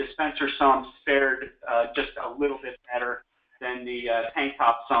 but the dispenser sumps fared just a little bit better than the tank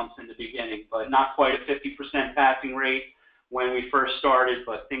top sumps in the beginning, but not quite a 50% passing rate when we first started,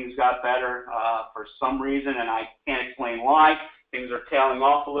 but things got better for some reason, and I can't explain why. Things are tailing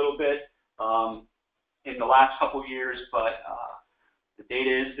off a little bit in the last couple years, but the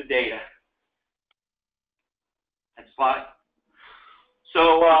data is the data. Next slide.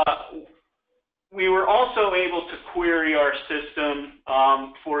 So we were also able to query our system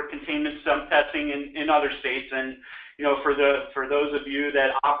for containment sump testing in other states, and for those of you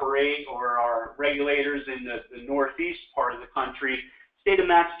that operate or are regulators in the northeast part of the country, the state of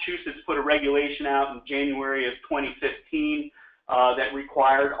Massachusetts put a regulation out in January of 2015 that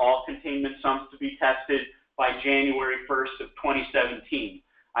required all containment sumps to be tested by January 1st of 2017.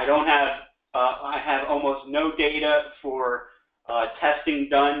 I have almost no data for testing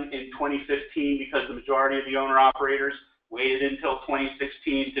done in 2015 because the majority of the owner-operators waited until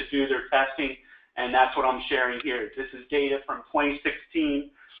 2016 to do their testing, and that's what I'm sharing here. This is data from 2016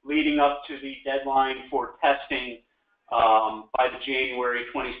 leading up to the deadline for testing by the January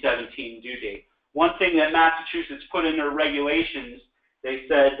 2017 due date. One thing that Massachusetts put in their regulations, they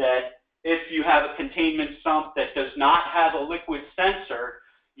said that if you have a containment sump that does not have a liquid sensor,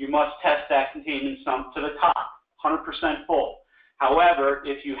 you must test that containment sump to the top, 100% full. However,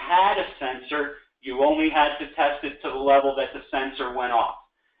 if you had a sensor, you only had to test it to the level that the sensor went off.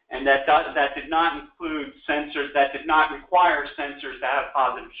 And that did not include sensors, that did not require sensors to have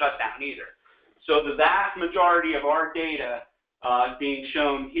positive shutdown either. So the vast majority of our data being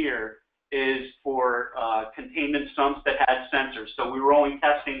shown here is for containment sumps that had sensors. So we were only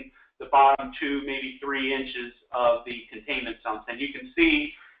testing the bottom 2, maybe 3 inches of the containment sumps. And you can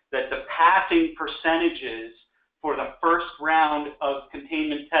see that the passing percentages for the first round of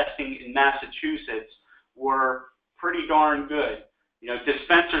containment testing in Massachusetts were pretty darn good.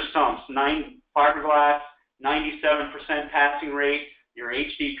 Dispenser sumps, fiberglass, 97% passing rate. Your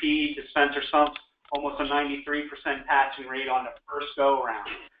HDP dispenser sumps, almost a 93% passing rate on the first go around.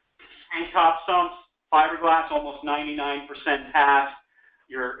 Tank top sumps, fiberglass, almost 99% pass.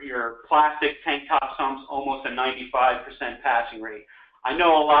 Your plastic tank top sumps, almost a 95% passing rate. I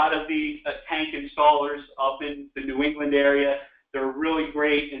know a lot of the tank installers up in the New England area. They're really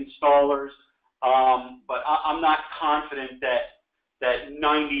great installers, but I'm not confident that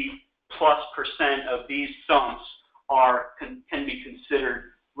 90+% of these sumps can be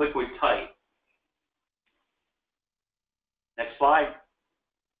considered liquid tight. Next slide.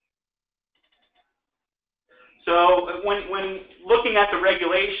 So when looking at the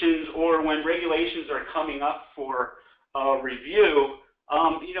regulations, or when regulations are coming up for review,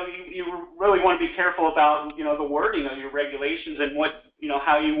 you really want to be careful about the wording of your regulations and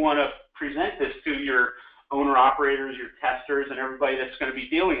how you want to present this to your owner operators, your testers, and everybody that's going to be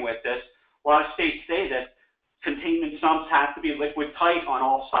dealing with this. A lot of states say that containment sumps have to be liquid tight on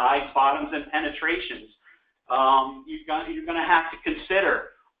all sides, bottoms, and penetrations. You're going to have to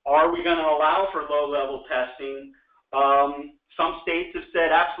consider, are we going to allow for low-level testing? Some states have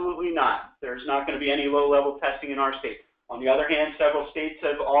said absolutely not. There's not going to be any low-level testing in our state. On the other hand, several states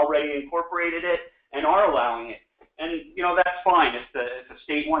have already incorporated it and are allowing it. And, that's fine. If the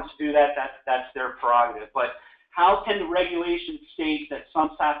state wants to do that, that's their prerogative. But how can the regulations state that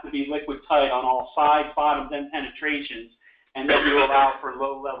sumps have to be liquid tight on all sides, bottoms, and penetrations, and then you allow for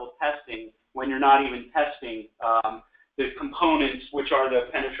low-level testing when you're not even testing the components, which are the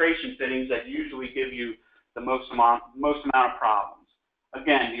penetration fittings that usually give you the most amount of problems?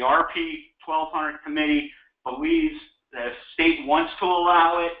 Again, the RP1200 committee believes that if the state wants to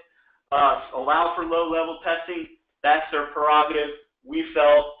allow for low-level testing, that's their prerogative. We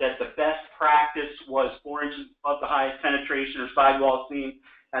felt that the best practice was 4 inches above the highest penetration or sidewall seam.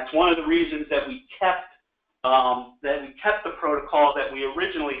 That's one of the reasons that we kept the protocol that we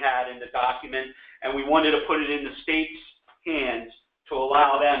originally had in the document, and we wanted to put it in the state's hands to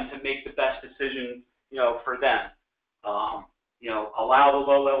allow them to make the best decision, for them. allow the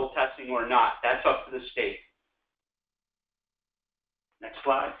low-level testing or not. That's up to the state. Next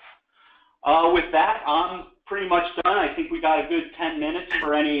slide. With that, I'm pretty much done. I think we got a good 10 minutes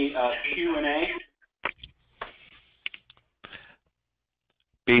for any Q&A.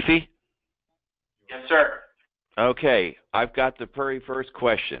 Beefy? Yes, sir. Okay, I've got the very first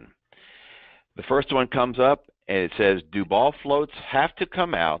question. The first one comes up, and it says, do ball floats have to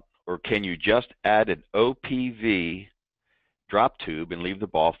come out, or can you just add an OPV drop tube and leave the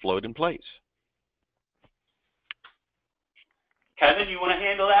ball float in place? Kevin, you want to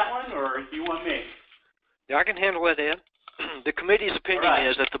handle that one, or do you want me? Yeah, I can handle it, Ed. The committee's opinion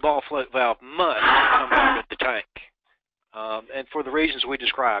is that the ball float valve must come out of the tank. And for the reasons we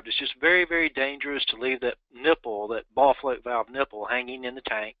described, it's just very, very dangerous to leave that nipple, that ball float valve nipple, hanging in the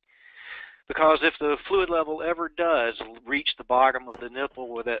tank. Because if the fluid level ever does reach the bottom of the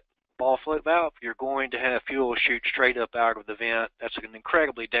nipple with that ball float valve, you're going to have fuel shoot straight up out of the vent. That's an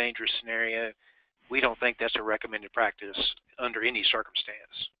incredibly dangerous scenario. We don't think that's a recommended practice under any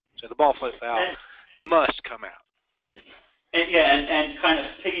circumstance. So the ball float valve must come out. And kind of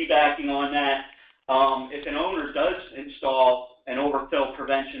piggybacking on that, if an owner does install an overfill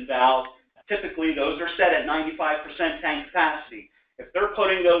prevention valve, typically those are set at 95% tank capacity. If they're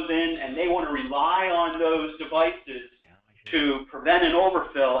putting those in and they want to rely on those devices to prevent an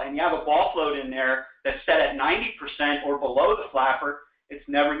overfill, and you have a ball float in there that's set at 90% or below the flapper, it's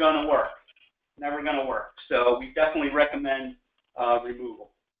never going to work. Never going to work. So we definitely recommend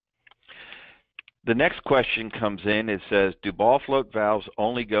removal. The next question comes in. It says, do ball float valves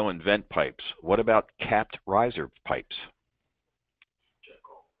only go in vent pipes? What about capped riser pipes?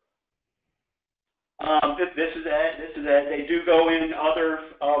 This is Ed. They do go in other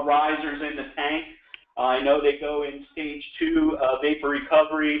risers in the tank. I know they go in stage 2 vapor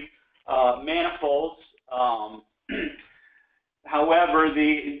recovery manifolds. However,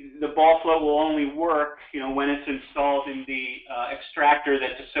 the ball float will only work, when it's installed in the extractor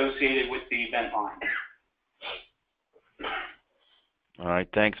that's associated with the vent line. All right,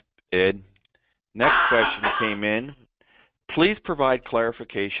 thanks, Ed. Next question came in. Please provide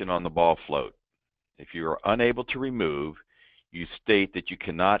clarification on the ball float. If you are unable to remove, you state that you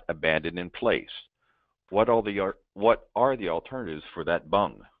cannot abandon in place. What are the alternatives for that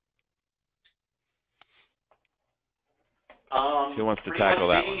bung? Who wants to tackle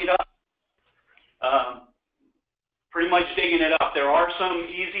that one? Pretty much digging it up. There are some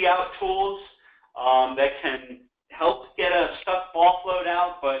easy out tools that can help get a stuck ball float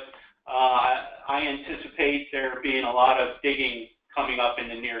out, but I anticipate there being a lot of digging coming up in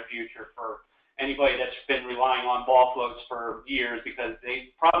the near future for anybody that's been relying on ball floats for years, because they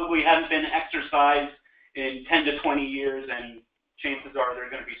probably haven't been exercised in 10 to 20 years, and chances are they're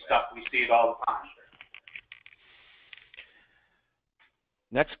going to be stuck. We see it all the time.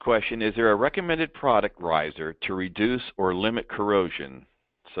 Next question, is there a recommended product riser to reduce or limit corrosion,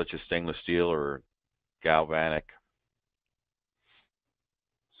 such as stainless steel or galvanic?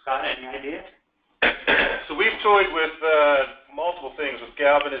 Scott, any idea? So we've toyed with multiple things, with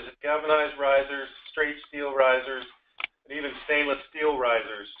galvanized risers, straight steel risers, and even stainless steel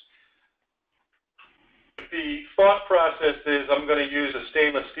risers. The thought process is I'm going to use a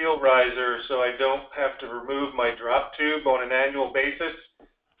stainless steel riser so I don't have to remove my drop tube on an annual basis.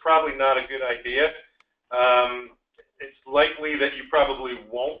 Probably not a good idea. It's likely that you probably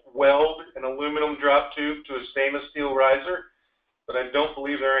won't weld an aluminum drop tube to a stainless steel riser, but I don't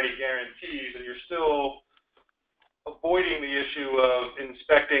believe there are any guarantees, and you're still avoiding the issue of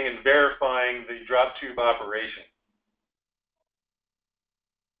inspecting and verifying the drop tube operation.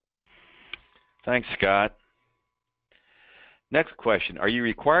 Thanks, Scott. Next question, are you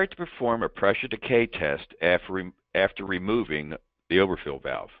required to perform a pressure decay test after removing the overfill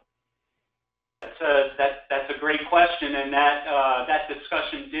valve? That's a great question, and that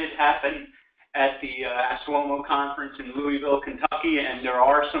discussion did happen at the ASWOMO conference in Louisville, Kentucky, and there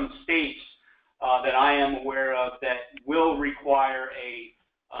are some states that I am aware of that will require a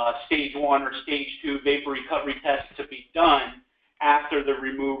stage 1 or stage 2 vapor recovery test to be done after the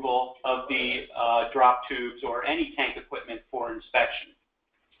removal of the drop tubes or any tank equipment for inspection.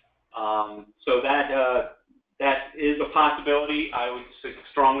 So that is a possibility. I would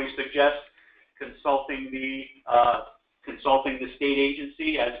strongly suggest consulting the state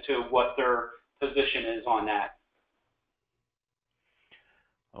agency as to what their position is on that.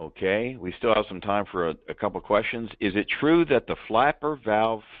 Okay, we still have some time for a couple questions. Is it true that the flapper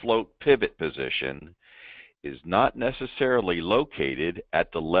valve float pivot position is not necessarily located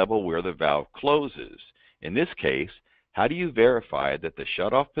at the level where the valve closes? In this case, how do you verify that the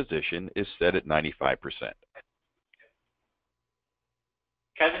shutoff position is set at 95%?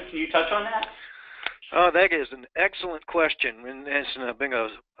 Kevin, can you touch on that? That is an excellent question, and it's been a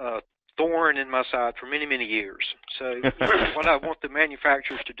thorn in my side for many, many years. So what I want the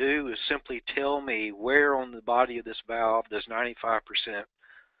manufacturers to do is simply tell me where on the body of this valve does 95%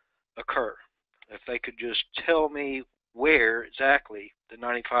 occur. If they could just tell me where exactly the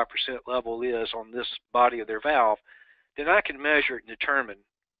 95% level is on this body of their valve, then I can measure it and determine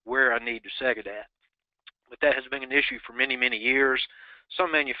where I need to seg it at. But that has been an issue for many, many years.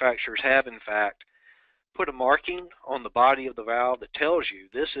 Some manufacturers have, in fact, put a marking on the body of the valve that tells you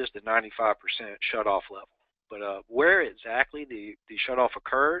this is the 95% shutoff level. But where exactly the shutoff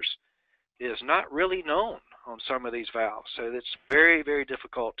occurs is not really known on some of these valves. So it's very, very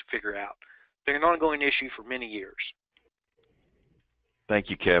difficult to figure out. It's been an ongoing issue for many years. Thank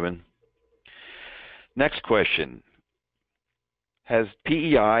you, Kevin. Next question. Has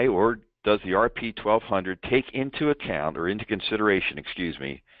PEI, or does the RP1200 take into account, or into consideration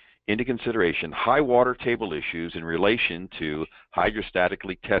high water table issues in relation to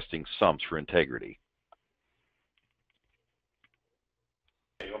hydrostatically testing sumps for integrity?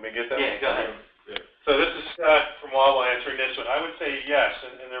 You want me to get that? Yeah, go ahead. So this is Scott from Wawa answering this one. I would say yes,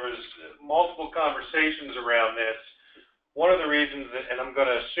 and there was multiple conversations around this. One of the reasons, and I'm going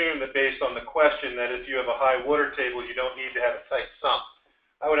to assume that based on the question, that if you have a high water table, you don't need to have a tight sump.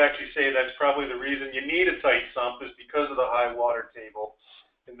 I would actually say that's probably the reason you need a tight sump is because of the high water table,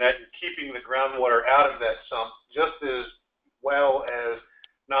 and that you're keeping the groundwater out of that sump just as well as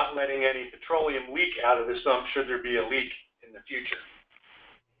not letting any petroleum leak out of the sump should there be a leak in the future.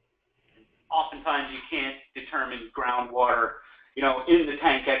 Oftentimes you can't determine groundwater, in the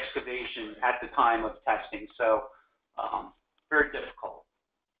tank excavation at the time of testing. So very difficult.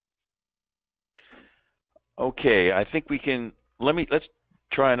 Okay, I think we can, let's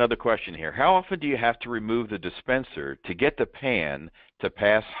try another question here. How often do you have to remove the dispenser to get the pan to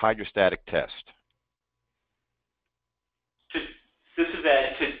pass hydrostatic test? This is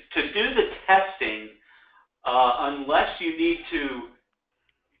Ed. To do the testing, unless you need to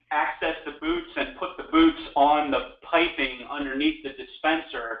access the boots and put the boots on the piping underneath the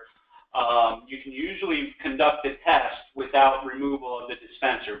dispenser, you can usually conduct a test without removal of the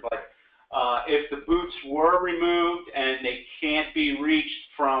dispenser. But if the boots were removed and they can't be reached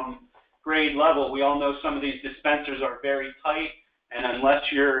from grade level, we all know some of these dispensers are very tight, and unless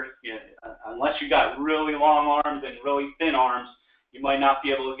you got really long arms and really thin arms, you might not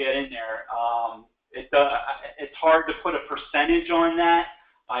be able to get in there. It's hard to put a percentage on that.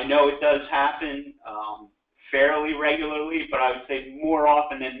 I know it does happen fairly regularly, but I would say more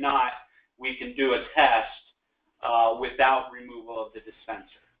often than not, we can do a test without removal of the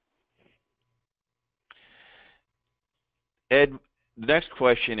dispenser. Ed, the next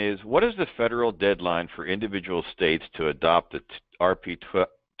question is, what is the federal deadline for individual states to adopt the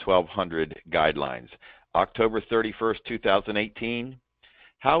RP1200 guidelines? October 31st, 2018?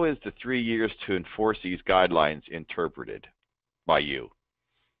 How is the 3 years to enforce these guidelines interpreted by you?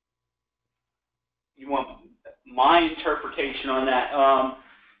 You want my interpretation on that?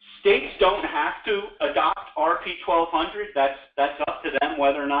 States don't have to adopt RP1200. That's up to them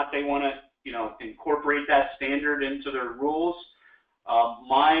whether or not they want to, incorporate that standard into their rules.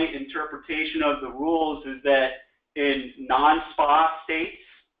 My interpretation of the rules is that in non-SPA states,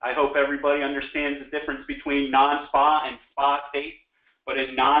 I hope everybody understands the difference between non-SPA and SPA states, but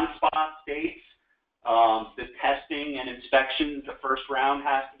in non-SPA states, the testing and inspections, the first round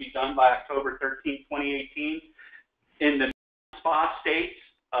has to be done by October 13, 2018. In the SPA states,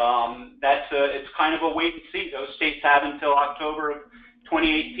 it's kind of a wait and see. Those states have until October of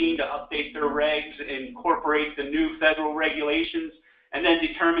 2018 to update their regs, incorporate the new federal regulations, and then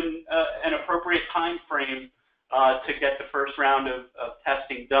determine an appropriate time frame to get the first round of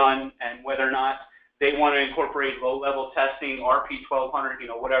testing done, and whether or not they want to incorporate low-level testing, RP1200,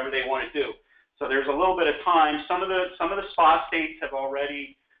 whatever they want to do. So there's a little bit of time. Some of the SPA states have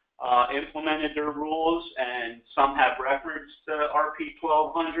already implemented their rules, and some have referenced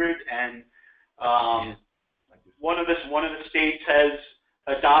RP1200. And one of the states has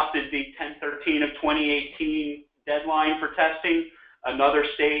adopted the 10/13 of 2018 deadline for testing. Another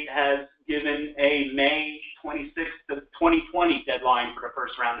state has given a May 26th of 2020 deadline for the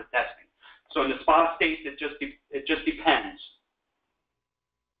first round of testing. So in the SPA states, it just depends.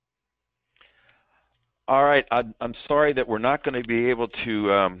 All right, I'm sorry that we're not going to be able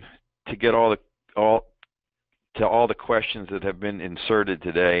to get all the questions that have been inserted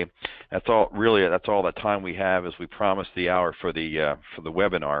today. That's all the time we have, as we promised the hour for the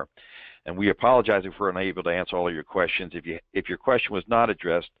webinar. And we apologize if we're unable to answer all of your questions. If your question was not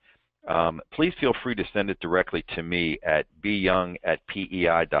addressed, please feel free to send it directly to me at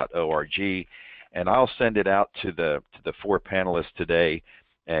byoung@pei.org, and I'll send it out to the 4 panelists today,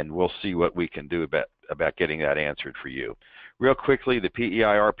 and we'll see what we can do about getting that answered for you. Real quickly, the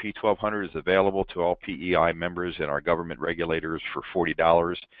PEI RP1200 is available to all PEI members and our government regulators for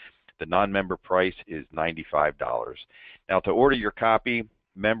 $40. The non-member price is $95. Now, to order your copy,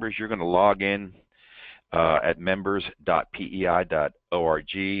 members, you're going to log in at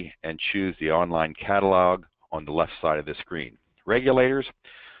members.pei.org and choose the online catalog on the left side of the screen. Regulators,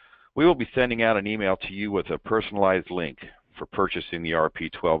 we will be sending out an email to you with a personalized link for purchasing the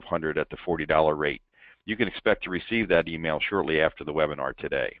RP1200 at the $40 rate. You can expect to receive that email shortly after the webinar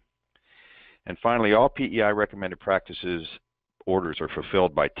today. And finally, all PEI recommended practices orders are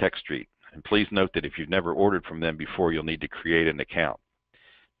fulfilled by TechStreet. And please note that if you've never ordered from them before, you'll need to create an account.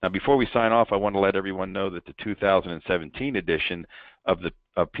 Now, before we sign off, I want to let everyone know that the 2017 edition of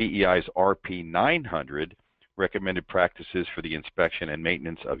PEI's RP900, Recommended Practices for the Inspection and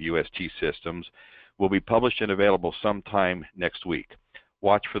Maintenance of UST Systems, will be published and available sometime next week.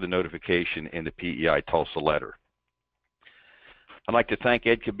 Watch for the notification in the PEI Tulsa letter. I'd like to thank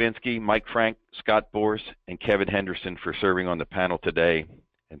Ed Kabinski, Mike Frank, Scott Bors, and Kevin Henderson for serving on the panel today,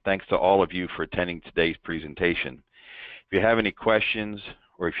 and thanks to all of you for attending today's presentation. If you have any questions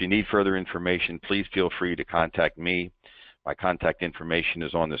or if you need further information, please feel free to contact me. My contact information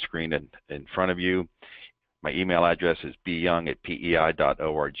is on the screen in front of you. My email address is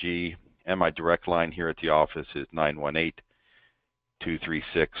byoung@pei.org, and my direct line here at the office is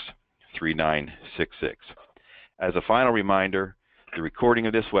 918-236-3966. As a final reminder, the recording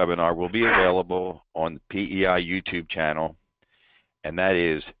of this webinar will be available on the PEI YouTube channel, and that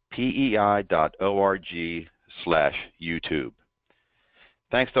is pei.org/YouTube.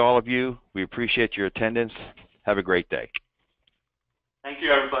 Thanks to all of you. We appreciate your attendance. Have a great day. Thank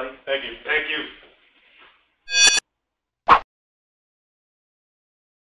you, everybody. Thank you. Thank you.